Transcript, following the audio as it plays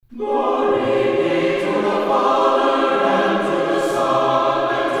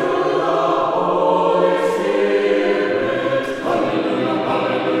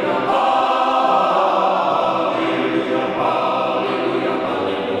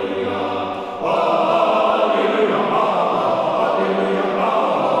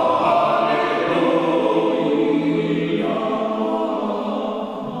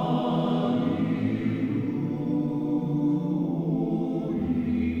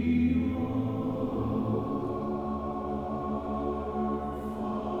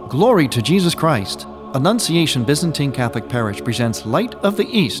Glory to Jesus Christ. Annunciation Byzantine Catholic Parish presents Light of the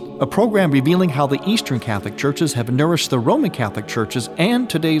East, a program revealing how the Eastern Catholic Churches have nourished the Roman Catholic Churches and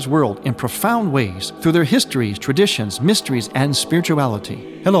today's world in profound ways through their histories, traditions, mysteries, and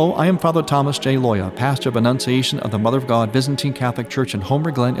spirituality. Hello, I am Father Thomas J. Loya, pastor of Annunciation of the Mother of God Byzantine Catholic Church in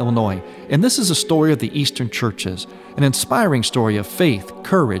Homer Glen, Illinois, and this is a story of the Eastern Churches, an inspiring story of faith,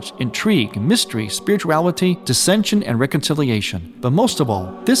 courage, intrigue, mystery, spirituality, dissension, and reconciliation. But most of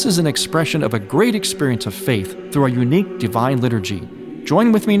all, this is an expression of a great experience of faith through a unique divine liturgy.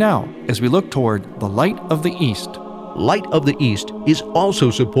 Join with me now as we look toward the Light of the East. Light of the East is also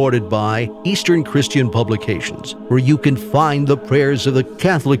supported by Eastern Christian Publications, where you can find the prayers of the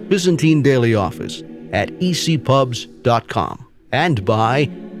Catholic Byzantine Daily Office at ecpubs.com, and by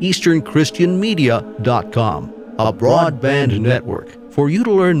easternchristianmedia.com, a broadband network for you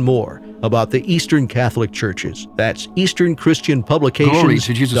to learn more about the Eastern Catholic Churches. That's Eastern Christian Publications. Glory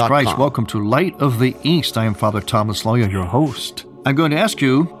to Jesus Christ. Welcome to Light of the East. I am Father Thomas Loya, your host. I'm going to ask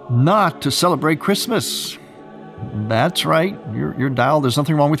you not to celebrate Christmas. That's right. Your dial, there's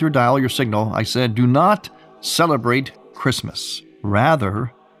nothing wrong with your dial, your signal. I said, do not celebrate Christmas.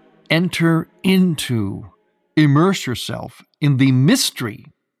 Rather, enter into, immerse yourself in the mystery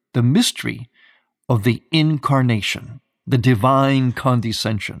of the incarnation, the divine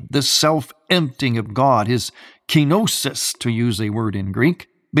condescension, the self-emptying of God, his kenosis, to use a word in Greek,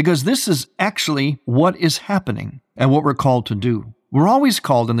 because this is actually what is happening and what we're called to do. We're always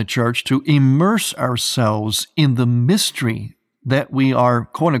called in the church to immerse ourselves in the mystery that we are,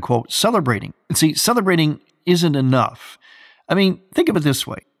 quote unquote, celebrating. And see, celebrating isn't enough. I mean, think of it this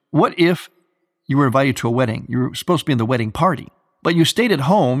way. What if you were invited to a wedding? You were supposed to be in the wedding party, but you stayed at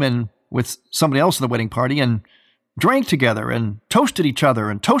home and with somebody else in the wedding party and drank together and toasted each other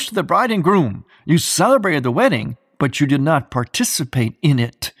and toasted the bride and groom. You celebrated the wedding, but you did not participate in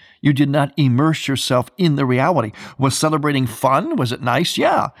it. You did not immerse yourself in the reality. Was celebrating fun? Was it nice?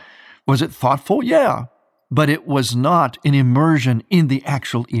 Yeah. Was it thoughtful? Yeah. But it was not an immersion in the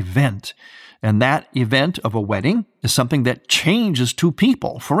actual event. And that event of a wedding is something that changes two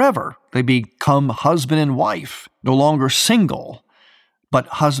people forever. They become husband and wife, no longer single, but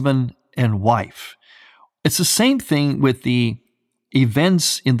husband and wife. It's the same thing with the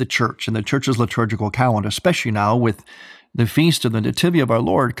events in the church, in the church's liturgical calendar, especially now with the Feast of the Nativity of our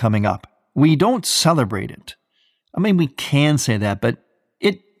Lord coming up. We don't celebrate it. I mean, we can say that, but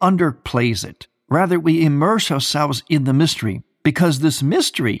it underplays it. Rather, we immerse ourselves in the mystery, because this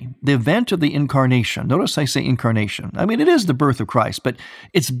mystery, the event of the incarnation, notice I say incarnation. I mean, it is the birth of Christ, but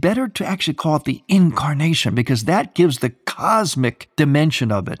it's better to actually call it the incarnation, because that gives the cosmic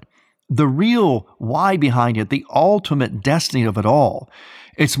dimension of it, the real why behind it, the ultimate destiny of it all.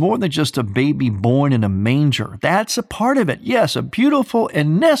 It's more than just a baby born in a manger. That's a part of it. Yes, a beautiful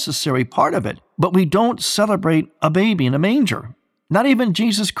and necessary part of it. But we don't celebrate a baby in a manger. Not even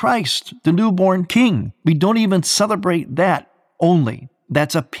Jesus Christ, the newborn King. We don't even celebrate that only.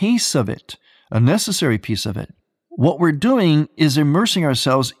 That's a piece of it, a necessary piece of it. What we're doing is immersing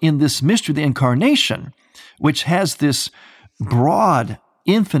ourselves in this mystery, the incarnation, which has this broad,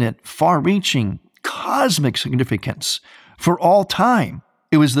 infinite, far-reaching, cosmic significance for all time.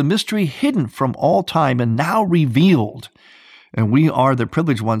 It was the mystery hidden from all time and now revealed. And we are the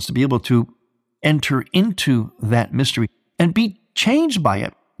privileged ones to be able to enter into that mystery and be changed by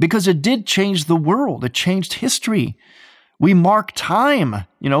it, because it did change the world. It changed history. We mark time, AD,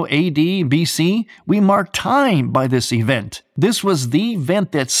 BC. We mark time by this event. This was the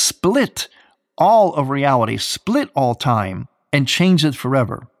event that split all of reality, split all time, and changed it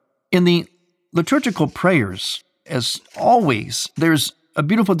forever. In the liturgical prayers, as always, there's a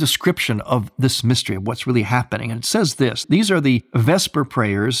beautiful description of this mystery, of what's really happening. And it says this: these are the Vesper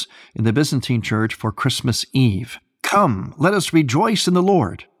prayers in the Byzantine Church for Christmas Eve. Come, let us rejoice in the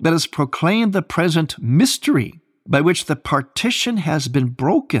Lord. Let us proclaim the present mystery, by which the partition has been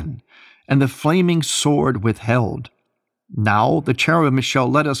broken and the flaming sword withheld. Now the cherubim shall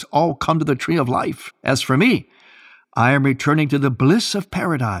let us all come to the tree of life. As for me, I am returning to the bliss of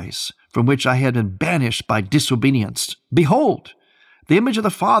paradise, from which I had been banished by disobedience. Behold, the image of the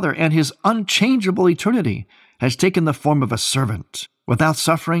Father and his unchangeable eternity, has taken the form of a servant. Without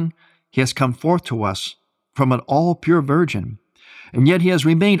suffering, he has come forth to us from an all-pure virgin, and yet he has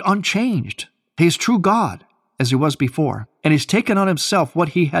remained unchanged. He is true God, as he was before, and he's taken on himself what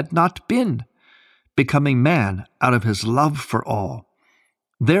he had not been, becoming man out of his love for all.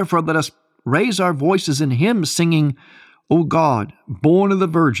 Therefore, let us raise our voices in hymn, singing, O God, born of the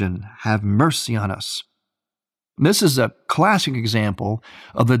Virgin, have mercy on us. This is a classic example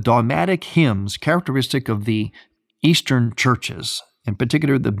of the dogmatic hymns characteristic of the Eastern churches, in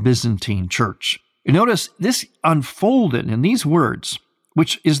particular the Byzantine church. You notice this unfolded in these words,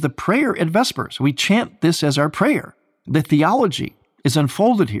 which is the prayer at Vespers. We chant this as our prayer. The theology is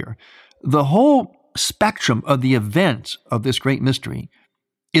unfolded here. The whole spectrum of the events of this great mystery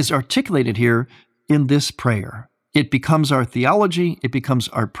is articulated here in this prayer. It becomes our theology, it becomes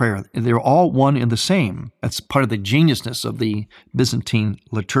our prayer. They're all one and the same. That's part of the geniusness of the Byzantine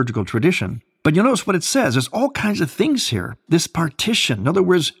liturgical tradition. But you notice what it says. There's all kinds of things here. This partition. In other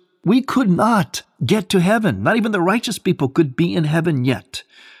words, we could not get to heaven. Not even the righteous people could be in heaven yet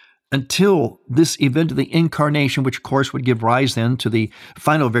until this event of the incarnation, which of course would give rise then to the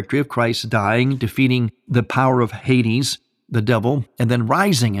final victory of Christ dying, defeating the power of Hades, the devil, and then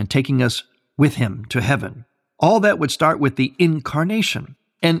rising and taking us with him to heaven. All that would start with the incarnation.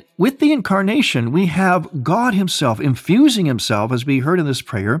 And with the incarnation, we have God himself infusing himself, as we heard in this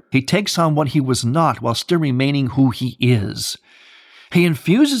prayer. He takes on what he was not while still remaining who he is. He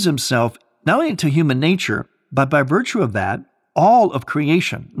infuses himself not only into human nature, but by virtue of that, all of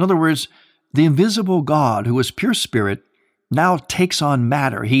creation. In other words, the invisible God, who is pure spirit, now takes on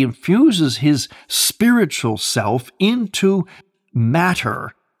matter. He infuses his spiritual self into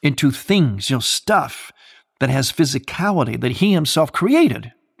matter, into things, stuff that has physicality that he himself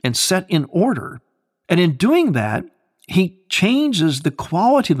created and set in order. And in doing that, he changes the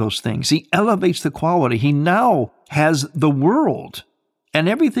quality of those things. He elevates the quality. He now has the world and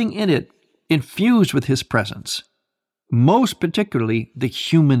everything in it infused with his presence, most particularly the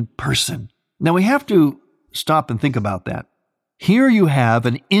human person. Now we have to stop and think about that. Here you have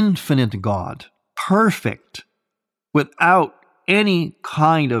an infinite God, perfect, without any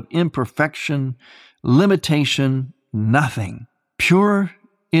kind of imperfection, limitation, nothing. Pure,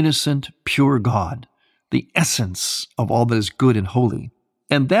 innocent, pure God, the essence of all that is good and holy.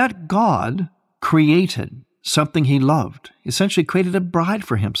 And that God created something he loved, essentially created a bride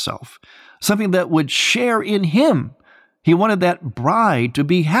for himself, something that would share in him. He wanted that bride to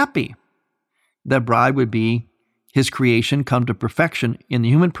be happy. That bride would be his creation come to perfection in the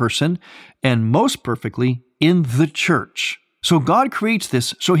human person, and most perfectly in the church. So God creates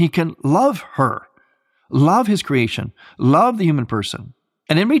this so he can love her, love his creation, love the human person.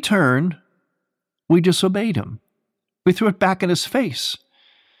 And in return, we disobeyed him. We threw it back in his face.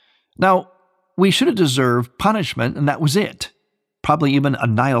 Now, we should have deserved punishment, and that was it. Probably even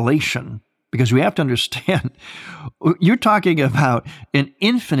annihilation. Because we have to understand, you're talking about an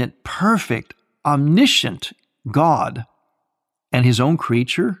infinite, perfect, omniscient God and his own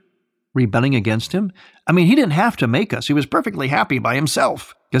creature rebelling against him. I mean, he didn't have to make us. He was perfectly happy by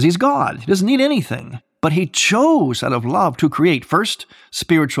himself because he's God. He doesn't need anything. But he chose out of love to create first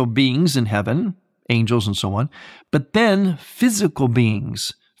spiritual beings in heaven, angels and so on, but then physical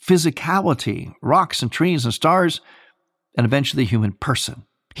beings, physicality, rocks and trees and stars, and eventually the human person.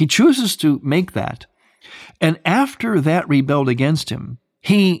 He chooses to make that. And after that rebelled against him,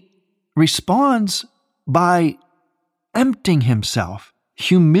 he responds by emptying himself,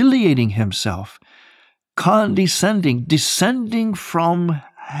 humiliating himself, condescending, descending from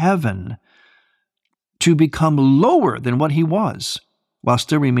heaven to become lower than what he was while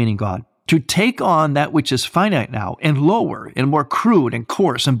still remaining God, to take on that which is finite now and lower and more crude and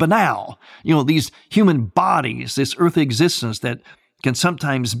coarse and banal. These human bodies, this earthly existence that can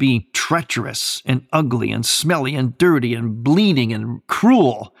sometimes be treacherous and ugly and smelly and dirty and bleeding and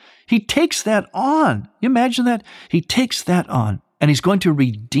cruel. He takes that on. You imagine that? He takes that on, and he's going to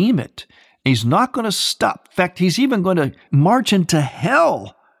redeem it. He's not going to stop. In fact, he's even going to march into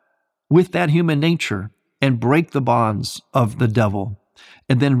hell with that human nature and break the bonds of the devil,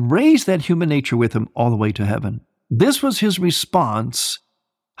 and then raise that human nature with him all the way to heaven. This was his response,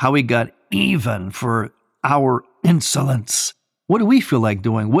 how he got even for our insolence. What do we feel like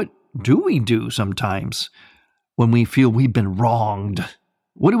doing? What do we do sometimes when we feel we've been wronged?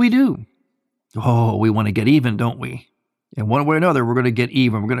 What do we do? Oh, we want to get even, don't we? And one way or another, we're going to get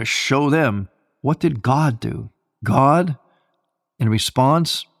even. We're going to show them. What did God do? God, in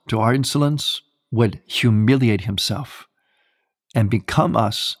response to our insolence, would humiliate himself and become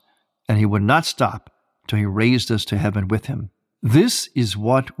us, and he would not stop till he raised us to heaven with him. This is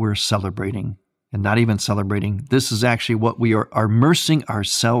what we're celebrating, and not even celebrating. This is actually what we are immersing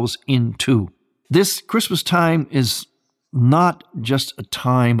ourselves into. This Christmas time is not just a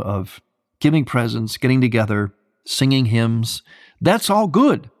time of giving presents, getting together, singing hymns. That's all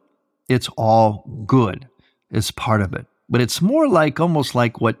good. It's all good. It's part of it. But it's more like, almost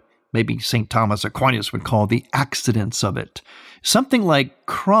like what maybe St. Thomas Aquinas would call the accidents of it. Something like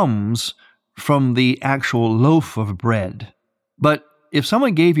crumbs from the actual loaf of bread. But if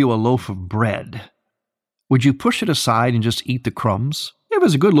someone gave you a loaf of bread, would you push it aside and just eat the crumbs? If it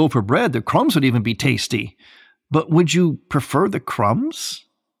was a good loaf of bread, the crumbs would even be tasty. But would you prefer the crumbs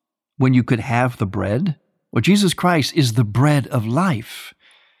when you could have the bread? Well, Jesus Christ is the bread of life.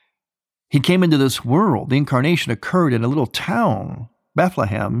 He came into this world. The incarnation occurred in a little town,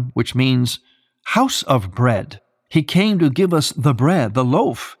 Bethlehem, which means house of bread. He came to give us the bread, the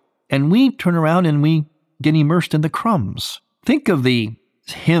loaf, and we turn around and we get immersed in the crumbs. Think of the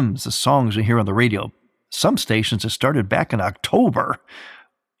hymns, the songs you hear on the radio. Some stations have started back in October.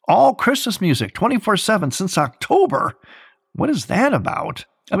 All Christmas music, 24/7 since October. What is that about?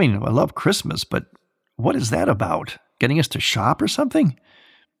 I mean, I love Christmas, but what is that about? Getting us to shop or something?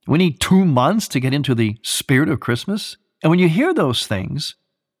 We need 2 months to get into the spirit of Christmas. And when you hear those things,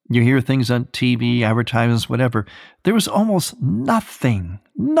 you hear things on TV, advertisements, whatever, there was almost nothing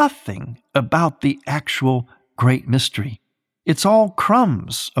about the actual great mystery. It's all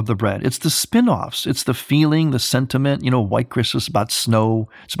crumbs of the bread. It's the spin-offs. It's the feeling, the sentiment. White Christmas is about snow.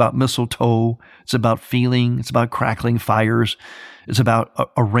 It's about mistletoe. It's about feeling. It's about crackling fires. It's about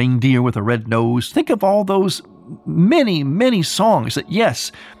a reindeer with a red nose. Think of all those many, many songs that,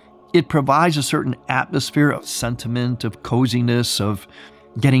 yes, it provides a certain atmosphere of sentiment, of coziness, of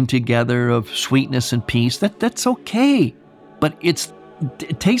getting together, of sweetness and peace. That's okay. But it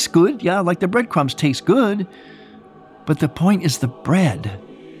tastes good. Yeah, like the breadcrumbs taste good. But the point is the bread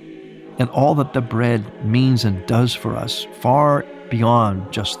and all that the bread means and does for us, far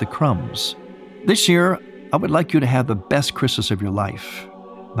beyond just the crumbs. This year, I would like you to have the best Christmas of your life.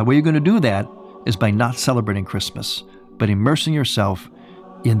 The way you're going to do that is by not celebrating Christmas, but immersing yourself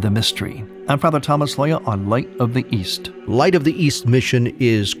in the mystery. I'm Father Thomas Loya on Light of the East. Light of the East mission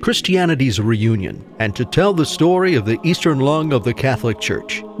is Christianity's reunion, and to tell the story of the Eastern lung of the Catholic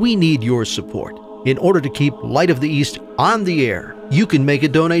Church, we need your support. In order to keep Light of the East on the air, you can make a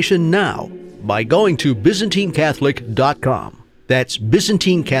donation now by going to ByzantineCatholic.com. That's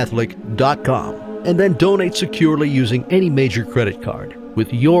ByzantineCatholic.com. And then donate securely using any major credit card.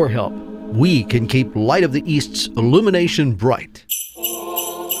 With your help, we can keep Light of the East's illumination bright.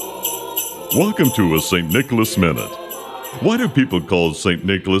 Welcome to a St. Nicholas Minute. Why do people call St.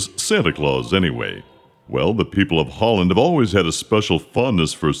 Nicholas Santa Claus anyway? Well, the people of Holland have always had a special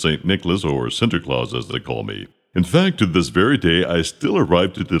fondness for St. Nicholas, or Sinterklaas as they call me. In fact, to this very day, I still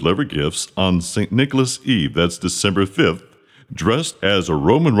arrive to deliver gifts on St. Nicholas Eve, that's December 5th, dressed as a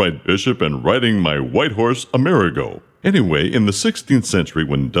Roman Rite bishop and riding my white horse Amerigo. Anyway, in the 16th century,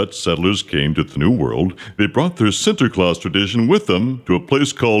 when Dutch settlers came to the New World, they brought their Sinterklaas tradition with them to a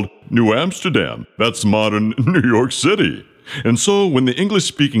place called New Amsterdam. That's modern New York City. And so, when the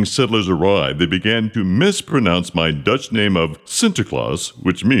English-speaking settlers arrived, they began to mispronounce my Dutch name of Sinterklaas,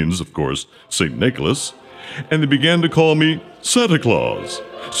 which means, of course, St. Nicholas, and they began to call me Santa Claus.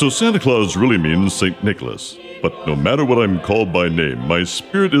 So Santa Claus really means St. Nicholas. But no matter what I'm called by name, my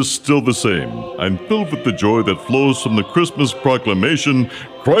spirit is still the same. I'm filled with the joy that flows from the Christmas proclamation,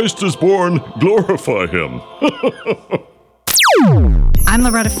 Christ is born, glorify him. I'm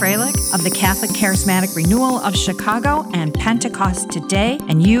Loretta Freilich of the Catholic Charismatic Renewal of Chicago and Pentecost Today,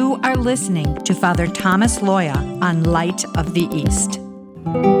 and you are listening to Father Thomas Loya on Light of the East.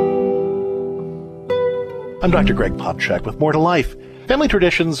 I'm Dr. Greg Popchak with More to Life. Family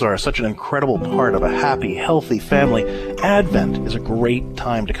traditions are such an incredible part of a happy, healthy family. Advent is a great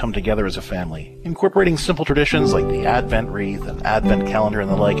time to come together as a family. Incorporating simple traditions like the Advent wreath and Advent calendar and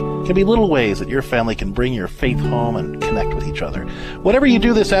the like can be little ways that your family can bring your faith home and connect with each other. Whatever you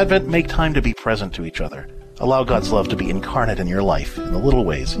do this Advent, make time to be present to each other. Allow God's love to be incarnate in your life in the little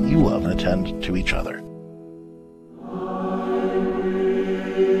ways you love and attend to each other.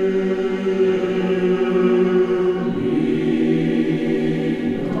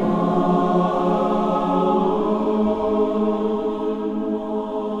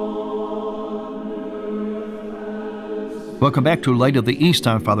 Welcome back to Light of the East.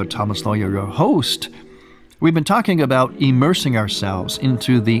 I'm Father Thomas Loya, your host. We've been talking about immersing ourselves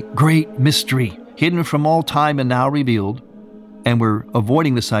into the great mystery, hidden from all time and now revealed, and we're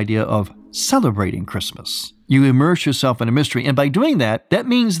avoiding this idea of celebrating Christmas. You immerse yourself in a mystery, and by doing that, that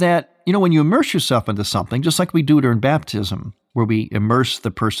means that, when you immerse yourself into something, just like we do during baptism, where we immerse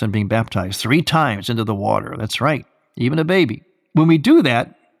the person being baptized 3 times into the water. That's right, even a baby. When we do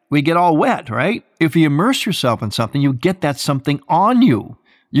that, we get all wet, right? If you immerse yourself in something, you get that something on you.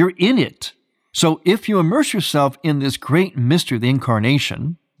 You're in it. So if you immerse yourself in this great mystery of the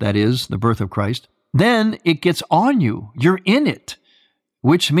incarnation, that is, the birth of Christ, then it gets on you. You're in it,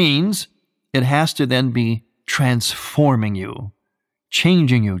 which means it has to then be transforming you,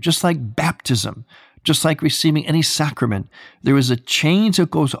 changing you, just like baptism, just like receiving any sacrament. There is a change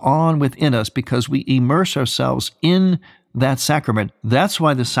that goes on within us because we immerse ourselves in that sacrament. That's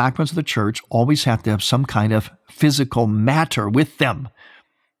why the sacraments of the church always have to have some kind of physical matter with them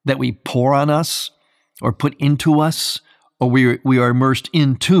that we pour on us or put into us or we are immersed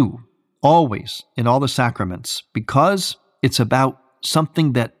into, always in all the sacraments, because it's about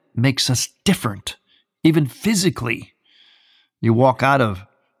something that makes us different, even physically. You walk out of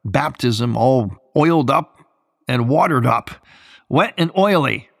baptism all oiled up and watered up, wet and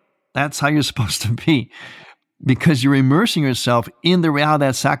oily. That's how you're supposed to be, because you're immersing yourself in the reality of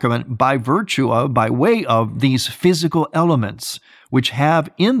that sacrament by way of these physical elements, which have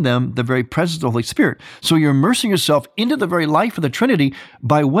in them the very presence of the Holy Spirit. So you're immersing yourself into the very life of the Trinity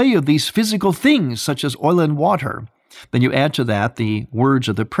by way of these physical things, such as oil and water. Then you add to that the words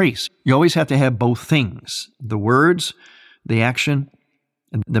of the priest. You always have to have both things, the words, the action,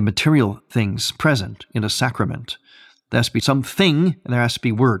 and the material things present in a sacrament. There has to be something, and there has to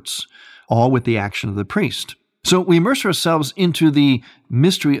be words, all with the action of the priest. So we immerse ourselves into the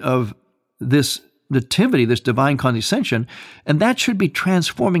mystery of this nativity, this divine condescension, and that should be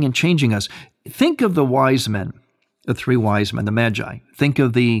transforming and changing us. Think of the wise men, the 3 wise men, the Magi. Think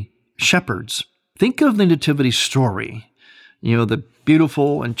of the shepherds. Think of the nativity story, the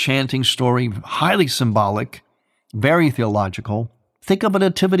beautiful, enchanting story, highly symbolic, very theological. Think of a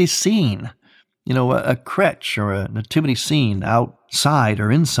nativity scene, a crèche or a nativity scene outside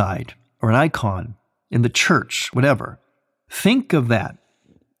or inside, or an icon in the church, whatever. Think of that.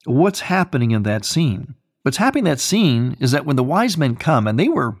 What's happening in that scene? What's happening in that scene is that when the wise men come, and they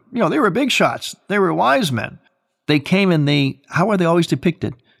were big shots, they were wise men. They came and how are they always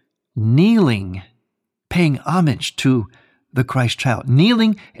depicted? Kneeling, paying homage to the Christ child,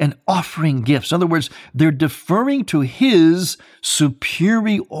 kneeling and offering gifts. In other words, they're deferring to his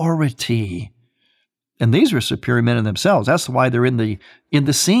superiority. And these are superior men in themselves. That's why they're in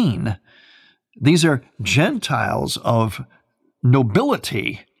the scene. These are Gentiles of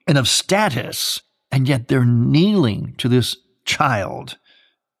nobility and of status, and yet they're kneeling to this child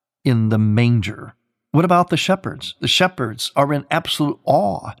in the manger. What about the shepherds? The shepherds are in absolute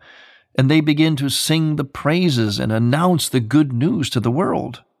awe, and they begin to sing the praises and announce the good news to the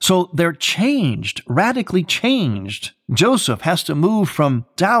world. So they're changed, radically changed. Joseph has to move from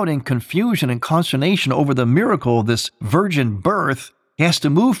doubt and confusion and consternation over the miracle of this virgin birth. He has to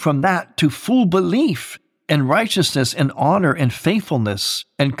move from that to full belief and righteousness and honor and faithfulness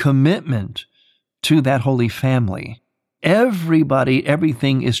and commitment to that holy family.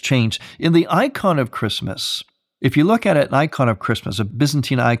 Everything is changed. In the icon of Christmas, if you look at an icon of Christmas, a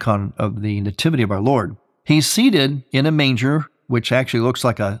Byzantine icon of the Nativity of our Lord, he's seated in a manger, which actually looks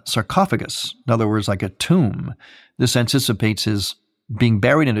like a sarcophagus, in other words, like a tomb. This anticipates his being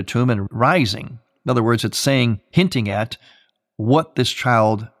buried in a tomb and rising. In other words, it's hinting at what this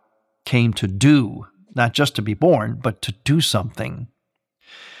child came to do, not just to be born, but to do something.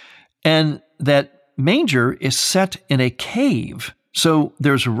 And that manger is set in a cave. So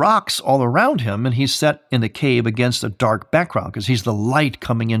there's rocks all around him, and he's set in the cave against a dark background because he's the light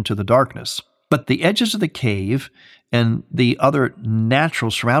coming into the darkness. But the edges of the cave and the other natural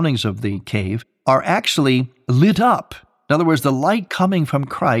surroundings of the cave are actually lit up. In other words, the light coming from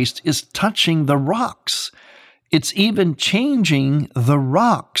Christ is touching the rocks. It's even changing the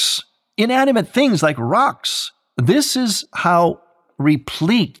rocks. Inanimate things like rocks. This is how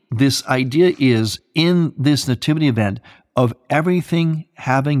replete this idea is in this nativity event of everything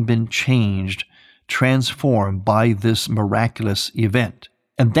having been changed, transformed by this miraculous event.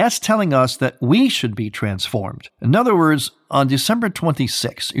 And that's telling us that we should be transformed. In other words, on December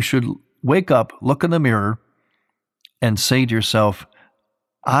 26th, you should wake up, look in the mirror, and say to yourself,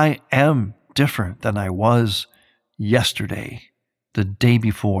 I am different than I was yesterday, the day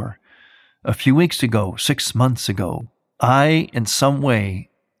before, a few weeks ago, 6 months ago. I, in some way,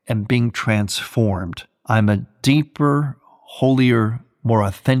 am being transformed. I'm a deeper, holier, more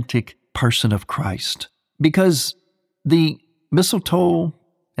authentic person of Christ. Because the mistletoe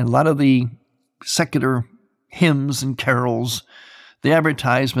and a lot of the secular hymns and carols, the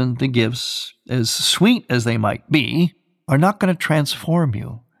advertisement, the gifts, as sweet as they might be, are not going to transform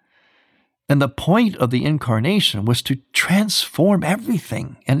you. And the point of the incarnation was to transform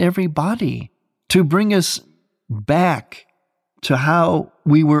everything and everybody, to bring us back to how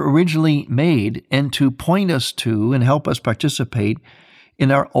we were originally made and to point us to and help us participate in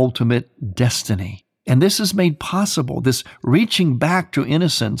our ultimate destiny. And this is made possible, this reaching back to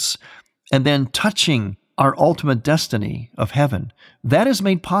innocence and then touching our ultimate destiny of heaven. That is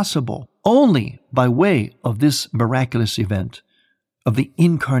made possible only by way of this miraculous event of the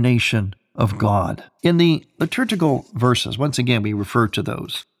incarnation of God. In the liturgical verses, once again, we refer to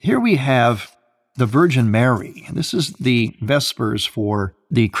those. Here we have the Virgin Mary. This is the Vespers for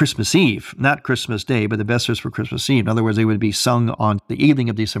the Christmas Eve, not Christmas Day, but the Vespers for Christmas Eve. In other words, they would be sung on the evening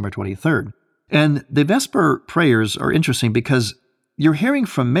of December 23rd. And the Vesper prayers are interesting because you're hearing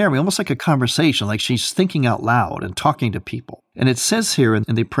from Mary almost like a conversation, like she's thinking out loud and talking to people. And it says here in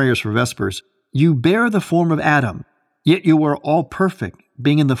the prayers for Vespers, "You bear the form of Adam, yet you are all perfect,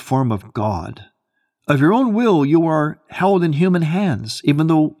 being in the form of God. Of your own will you are held in human hands, even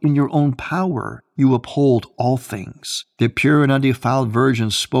though in your own power you uphold all things. The pure and undefiled Virgin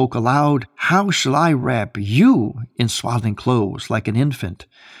spoke aloud, 'How shall I wrap you in swaddling clothes like an infant?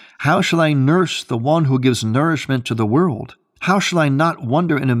 How shall I nurse the one who gives nourishment to the world? How shall I not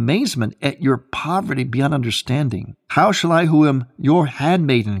wonder in amazement at your poverty beyond understanding? How shall I, who am your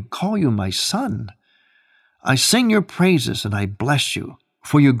handmaiden, call you my son? I sing your praises and I bless you,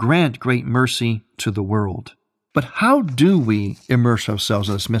 for you grant great mercy to the world.'" But how do we immerse ourselves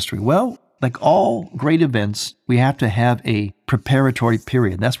in this mystery? Well, like all great events, we have to have a preparatory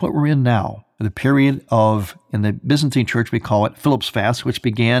period. That's what we're in now. The period of, in the Byzantine Church, we call it Philip's Fast, which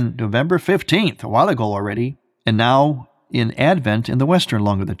began November 15th, a while ago already, and now in Advent in the Western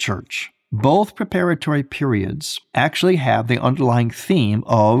lung of the Church. Both preparatory periods actually have the underlying theme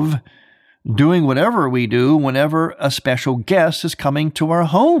of doing whatever we do whenever a special guest is coming to our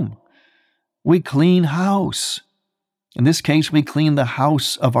home. We clean house. In this case, we clean the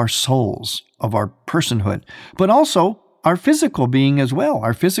house of our souls, of our personhood, but also our physical being as well,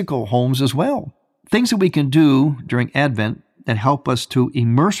 our physical homes as well. Things that we can do during Advent that help us to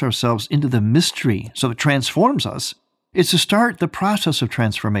immerse ourselves into the mystery so it transforms us is to start the process of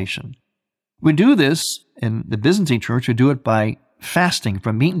transformation. We do this in the Byzantine Church. We do it by fasting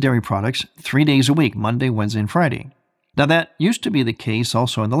from meat and dairy products 3 days a week, Monday, Wednesday, and Friday. Now, that used to be the case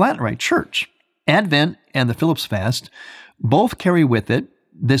also in the Latin Rite Church. Advent and the Philip's Fast both carry with it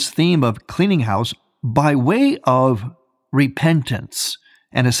this theme of cleaning house by way of repentance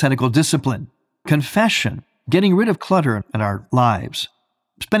and ascetical discipline, confession, getting rid of clutter in our lives,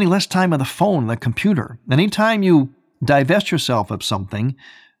 spending less time on the phone, the computer. Anytime you divest yourself of something,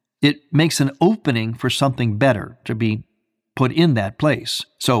 it makes an opening for something better to be put in that place.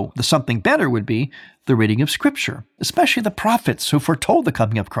 So the something better would be the reading of Scripture, especially the prophets who foretold the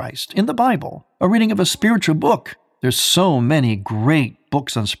coming of Christ in the Bible, a reading of a spiritual book. There's so many great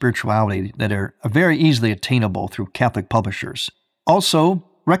books on spirituality that are very easily attainable through Catholic publishers. Also,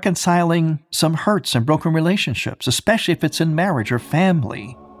 reconciling some hurts and broken relationships, especially if it's in marriage or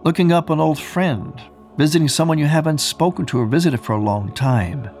family, looking up an old friend, visiting someone you haven't spoken to or visited for a long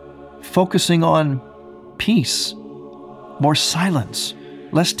time, focusing on peace, more silence,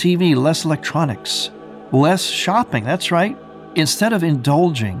 less TV, less electronics, less shopping. That's right. Instead of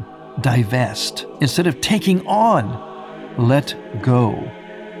indulging, divest. Instead of taking on, let go.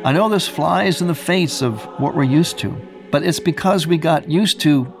 I know this flies in the face of what we're used to, but it's because we got used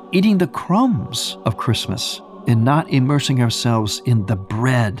to eating the crumbs of Christmas and not immersing ourselves in the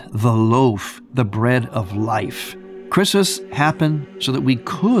bread, the loaf, the bread of life. Christmas happened so that we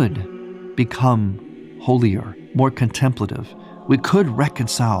could become holier, more contemplative. We could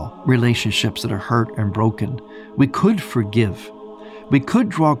reconcile relationships that are hurt and broken. We could forgive. We could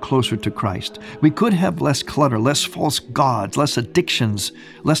draw closer to Christ. We could have less clutter, less false gods, less addictions,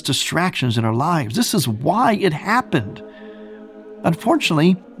 less distractions in our lives. This is why it happened.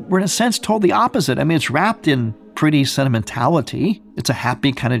 Unfortunately, we're in a sense told the opposite. I mean, it's wrapped in pretty sentimentality. It's a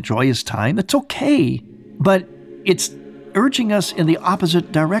happy kind of joyous time. It's okay, but it's urging us in the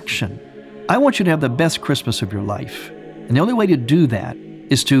opposite direction. I want you to have the best Christmas of your life. And the only way to do that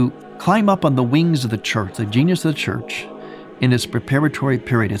is to climb up on the wings of the church, the genius of the church, in its preparatory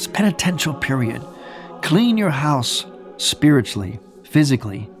period, its penitential period. Clean your house spiritually,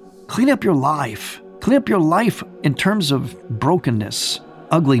 physically. Clean up your life. Clean up your life in terms of brokenness,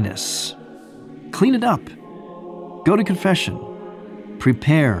 ugliness. Clean it up. Go to confession.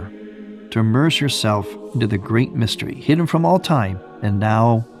 Prepare to immerse yourself into the great mystery, hidden from all time and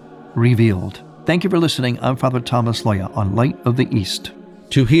now revealed. Thank you for listening. I'm Father Thomas Loya on Light of the East.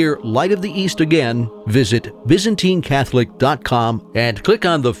 To hear Light of the East again, visit ByzantineCatholic.com and click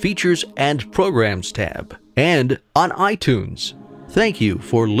on the Features and Programs tab, and on iTunes. Thank you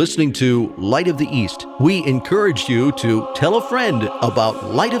for listening to Light of the East. We encourage you to tell a friend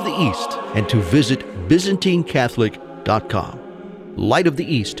about Light of the East and to visit ByzantineCatholic.com. Light of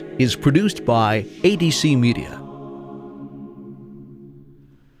the East is produced by ADC Media.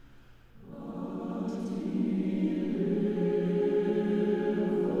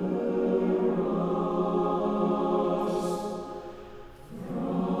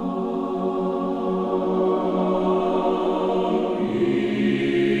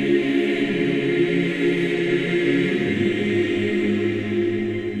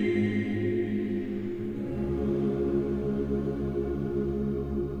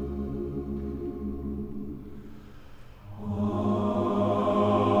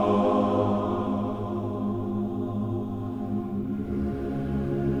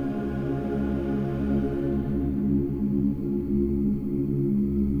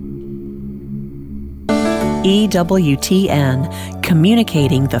 EWTN,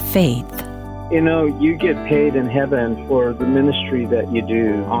 communicating the faith. You know, you get paid in heaven for the ministry that you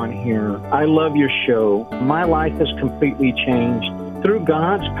do on here. I love your show. My life has completely changed through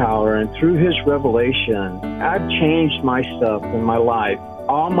God's power and through His revelation. I've changed myself in my life.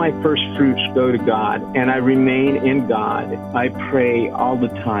 All my first fruits go to God, and I remain in God. I pray all the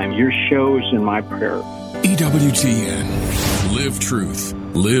time. Your show is in my prayer. EWTN. Live truth.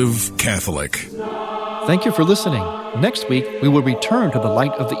 Live Catholic. Thank you for listening. Next week, we will return to the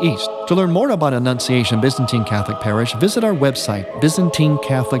Light of the East. To learn more about Annunciation Byzantine Catholic Parish, visit our website,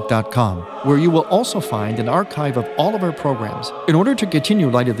 ByzantineCatholic.com, where you will also find an archive of all of our programs. In order to continue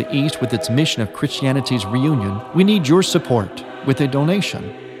Light of the East with its mission of Christianity's reunion, we need your support with a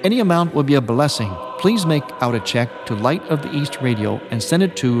donation. Any amount will be a blessing. Please make out a check to Light of the East Radio and send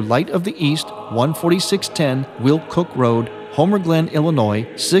it to Light of the East, 14610 Will Cook Road, Homer Glen, Illinois,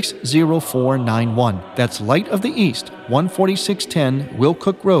 60491. That's Light of the East, 14610 Will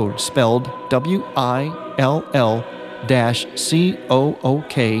Cook Road, spelled WILL-COOK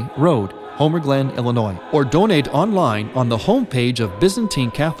Road, Homer Glen, Illinois. Or donate online on the homepage of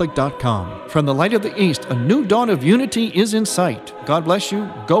ByzantineCatholic.com. From the Light of the East, a new dawn of unity is in sight. God bless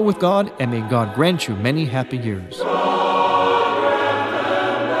you, go with God, and may God grant you many happy years.